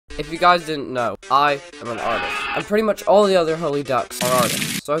If you guys didn't know, I am an artist, and pretty much all the other holy ducks are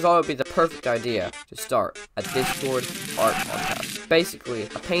artists, so I thought it would be the perfect idea to start a Discord art contest. Basically,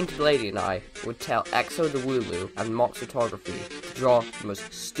 a painted lady and I would tell Exoth the Wooloo and Mocs Photography to draw the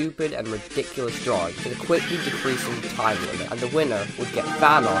most stupid and ridiculous drawing with a quickly decreasing time limit, and the winner would get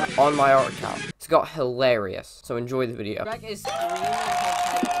fan art on my art account. It's got hilarious, so enjoy the video. Greg is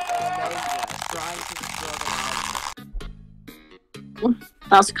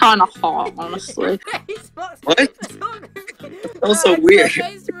That's kind of hot, honestly. What? That was so weird.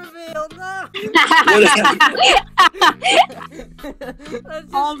 Face reveal, no! What is that? Let's just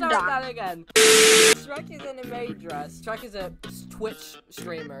start that again. Shrek is in a maid dress. Shrek is a Twitch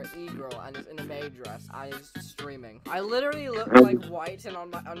streamer, e-girl, and is in a maid dress and is streaming. I literally look like white and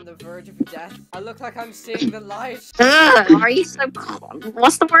on the verge of death. I look like I'm seeing the light. Are you so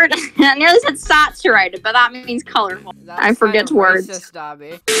what's the word? I nearly said saturated, but that means colorful. I forget words. Racist, Abby.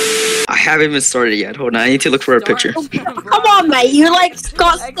 I haven't even started yet. Hold on, I need to look for a picture. Come on, mate. You like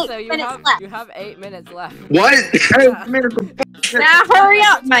got 6 Exo, minutes left. You have 8 minutes left. What? Now hurry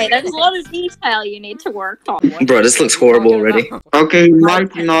up, mate. There's a lot of detail you need to work on. Bro, this looks horrible already. Okay, you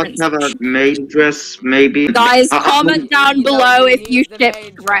might not have a maid dress, maybe. Guys, comment down below if you ship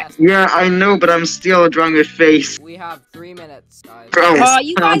dress. Yeah, I know, but I'm still drawing a face. We have 3 minutes, guys. Bro. Oh,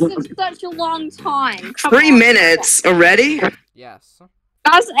 you guys have such a long time. Come 3 on. minutes already? Yes.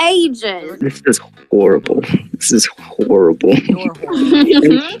 That's ages. This is horrible. This is horrible. You're horrible.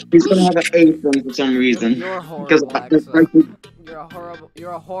 He's gonna have an 8 then for some reason. You're horrible, Because Exo. You're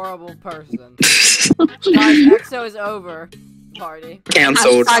a horrible person. Guys, Exo is over. Party.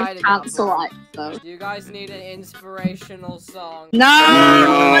 Cancelled. Cancel it, though. Do you guys need an inspirational song?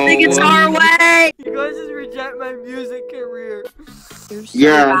 No, put the guitar away. You guys just reject my music career. You're so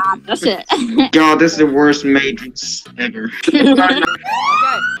Yeah. bad. That's it. God, this is the worst maid dress ever. Okay,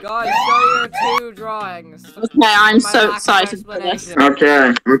 guys, show your 2 drawings. Okay, I'm My so lack of excited for this.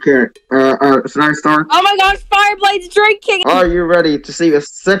 Okay. explanation. Should I start? Oh my gosh, Fireblade's drinking! Are you ready to see a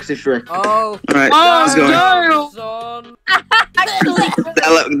sexy Shrek? Oh, Alright, Oh, let's go. no. son. Actually,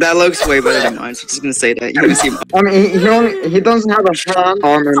 That looks way better than mine, so I'm just gonna say that. You can see mine. I mean, he doesn't have a hand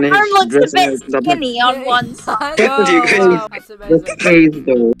on her arm looks a bit dressing skinny on one side. Oh, Do you guys- wow, that's the amazing. face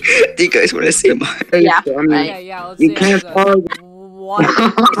though. Do you guys want to see mine? Face, Yeah. though. I mean, Okay, yeah, let's you see can't Exo. argue. What is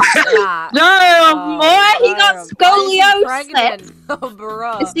that? No, boy, he got scoliosis. Pregnant. Oh,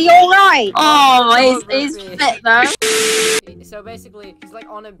 bro. Is he alright? Oh, he's fit though. So basically, he's like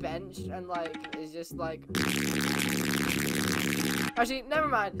on a bench and like is just like. Actually, never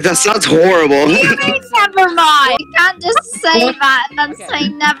mind. That sounds horrible. Never mind. You can't just say that and then Okay. say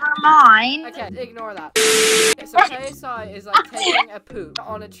never mind. Okay, ignore that. Okay, so KSI is like taking a poop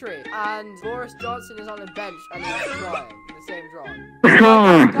on a tree, and Boris Johnson is on a bench and he's drawing the same drawing.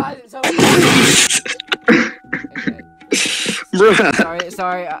 Guys, it's okay. Bruh.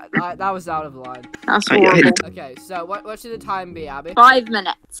 Sorry, that was out of line. That's Oh, yeah. horrible. Okay, so what should the time be, Abby? 5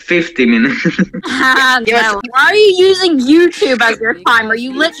 minutes. 50 minutes. No. Why are you using YouTube as your timer?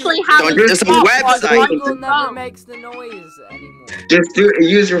 You literally have Don't a use the stopwatch website. on Google your never phone. makes the noise anymore. Just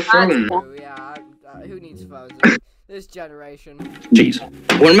use your phone. Oh, yeah, who needs phones? This generation. Jeez.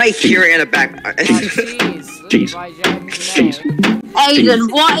 What am I hearing in the back? Jeez. Jeez. By James Jeez. May. Aiden,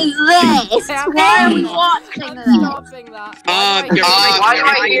 what is this? Why are we watching I'm this? stopping that. Why do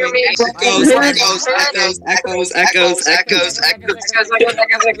I hear me? Echoes.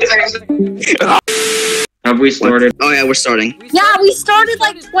 Have we started? Oh yeah, we're starting. Yeah, we started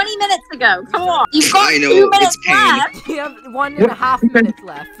like 20 minutes ago. Come on. You've got I know, 2 minutes it's pain. left. You have 1.5 minutes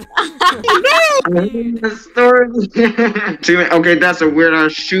left. Okay, that's a weird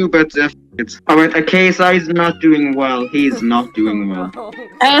ass shoe, but alright, KSI is not doing well. He's not doing well.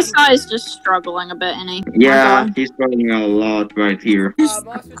 ASI is just struggling a bit, isn't he? Yeah, he's struggling a lot right here.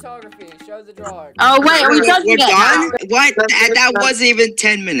 Mocs Photography, show the drawing. Oh, wait, are we judging We're it now? done? What? That wasn't even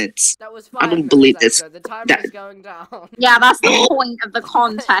 10 minutes. That was I 5 don't minutes, believe this. Exo. The timer That- is going down. Yeah, that's the point of the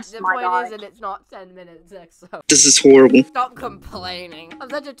contest, The my point guy. is that it's not 10 minutes, Exo. This is horrible. Stop complaining. I'm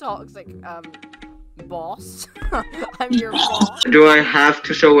such a toxic, boss. I'm your boss. Do I have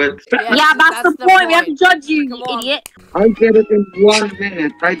to show it? Yes, Yeah, that's the point. We have to judge you, Come you on. idiot. I did it in 1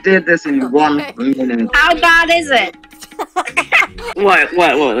 minute. I did this in 1 minute. How bad is it? What?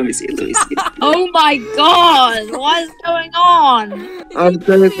 Let me see. Oh my god, what is going on? I'm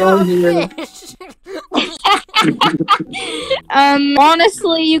telling you.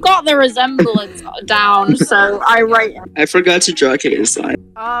 Honestly, you got the resemblance down, so I rate it. I forgot to draw KSI.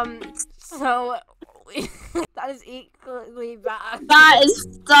 So That is equally bad. That is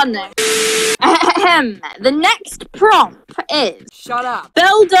stunning. Ahem. The next prompt is Shut up.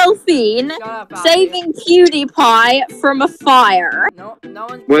 Belle Delphine Shut up, Abby. saving PewDiePie from a fire. No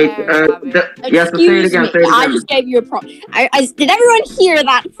one Wait, cares, Abby. yes, say it again, say it I again. just gave you a prompt. Did everyone hear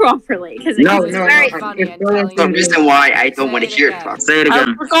that properly? Because No, it's no, very... no. funny and It's very telling The you- reason why I don't Say want to it hear again. it. Say it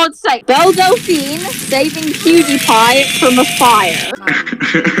again. For God's sake. Belle Delphine saving PewDiePie from a fire.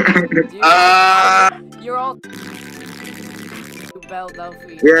 Do you You're all Belle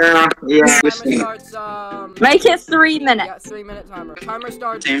Delphine. Yeah. Timer starts, Make it 3 minutes. yeah, 3-minute timer. Timer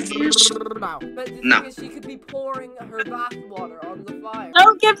starts now. But the No. thing is, she could be pouring her bath water on the fire.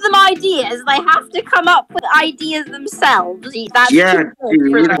 Don't give them ideas. They have to come up with ideas themselves. That's Yeah, too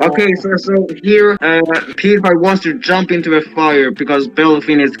good for them. okay, so here, PewDiePie wants to jump into a fire because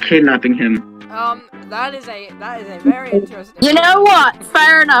Delphine is kidnapping him. That is a very interesting. You know what?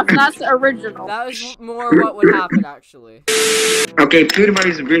 Fair enough. That's original. That was more what would happen, actually. Okay, PewDiePie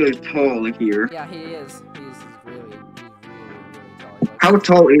is really tall here. Yeah, he is. He's really tall. How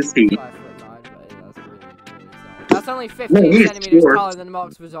tall is he? 5'9", but that's really tall. That's only 15 No, he's centimeters short. taller than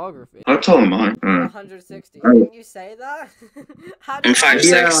Mocs Photography. How tall am I? 160. Oh. Didn't you say that? How I'm did 5'6".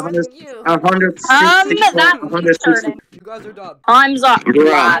 you? 160. That's 160. concerning. You guys are done. Time's up. Bruh.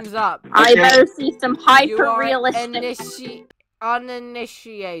 lad. Time's up. I Okay. better see some You are hyper-realistic...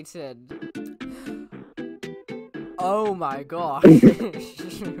 uninitiated. Oh my god.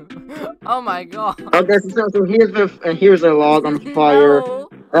 Oh my god. Okay, so here's a log on fire, No.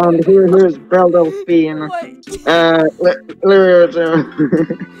 and here's Belle Delphine. What?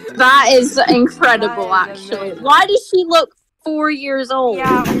 That is incredible, That is actually. amazing. Why does she look 4 years old?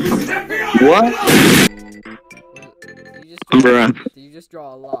 Yeah. What? You just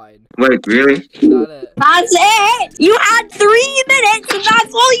draw a line. Wait, really? Is that it? That's it! You had 3 minutes, and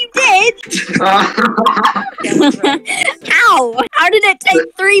that's all you did! How? How did it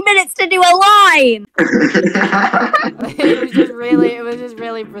take 3 minutes to do a line? It was just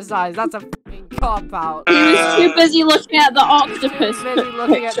really precise. That's a fucking cop out. He was too busy looking at the octopus Busy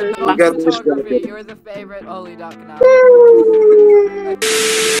looking at the picture. Mocs Photography. You're the favorite holy duck now.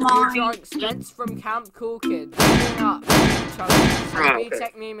 You're drawing Spence from Camp Cool Kids. Breaking up.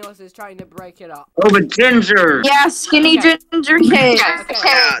 Technemulus is trying to break it up. Oh, but Ginger! Yeah, skinny Okay. ginger kid. Yeah,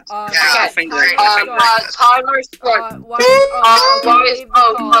 Timer start. Okay,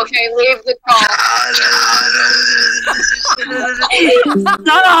 leave the call.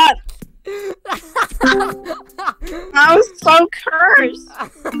 Shut up! I was so cursed.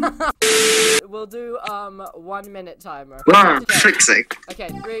 We'll do 1 minute timer. Wow, Okay. frick's sake. Okay,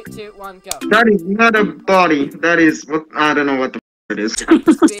 3, 2, 1, go. That is not a body. That is what I don't know what the it is. What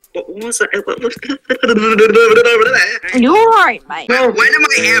was that? You alright, mate? When am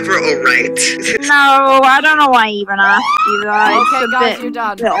I ever alright? No, I don't know why I even asked you that. Okay, It's guys, a you're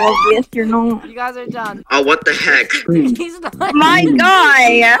done. bit obvious you're not. You guys are done. Oh, what the heck? He's not. My He's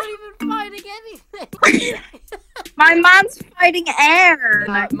guy! not even fighting anything. My man's fighting air!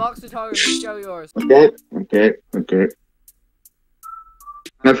 Mocs Photography, show yours. Okay.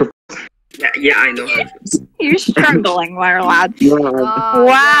 Now for Yeah, I know. You're struggling there, lad. Ah,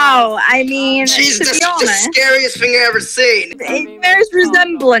 Wow, I mean, Jeez, to that's be the honest, scariest thing I've ever seen. there's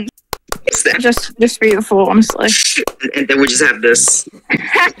resemblance. What's that? Just beautiful, honestly. And then we just have this.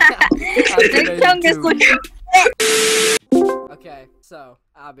 Your tongue is looking... Okay, so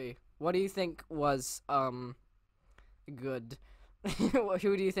Abby, what do you think was good?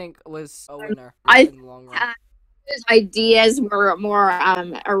 Who do you think was a winner in the long run? His ideas were more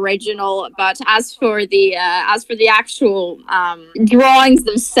original, but as for the actual drawings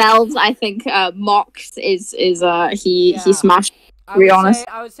themselves, I think Mocs he smashed. I To be would honest. say,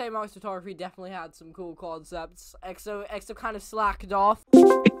 I would say Mocs Photography definitely had some cool concepts. Exo kind of slacked off.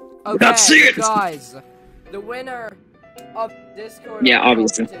 Okay, That's it. guys, the winner of Discord Yeah,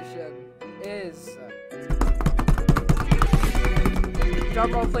 obviously. competition is.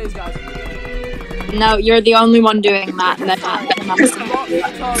 Drum roll, please, guys. No, you're the only one doing that. Mocs Photography.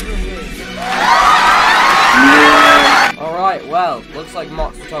 Alright, well, looks like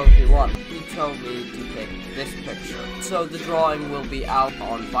Mocs Photography won. He told me to pick this picture. So the drawing will be out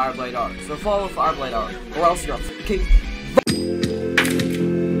on Fireblade Art. So follow Fireblade Art, or else you're okay.